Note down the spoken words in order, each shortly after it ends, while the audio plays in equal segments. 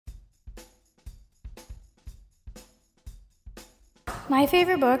My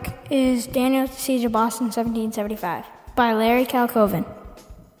favorite book is Daniel at the Siege of Boston, 1775, by Larry Calcoven.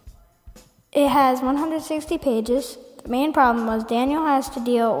 It has 160 pages. The main problem was Daniel has to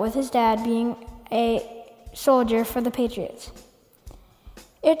deal with his dad being a soldier for the Patriots.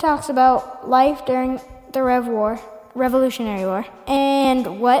 It talks about life during the Revolutionary War,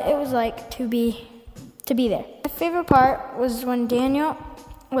 and what it was like to be there. My favorite part was when Daniel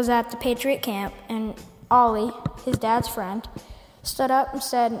was at the Patriot camp and Ollie, his dad's friend, stood up and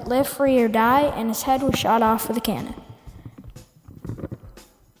said, "Live free or die," and his head was shot off with a cannon.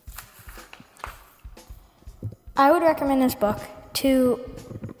 I would recommend this book to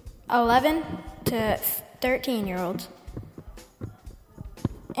 11 to 13-year-olds.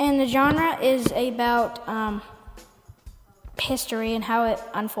 And the genre is about history and how it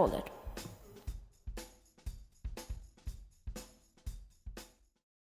unfolded.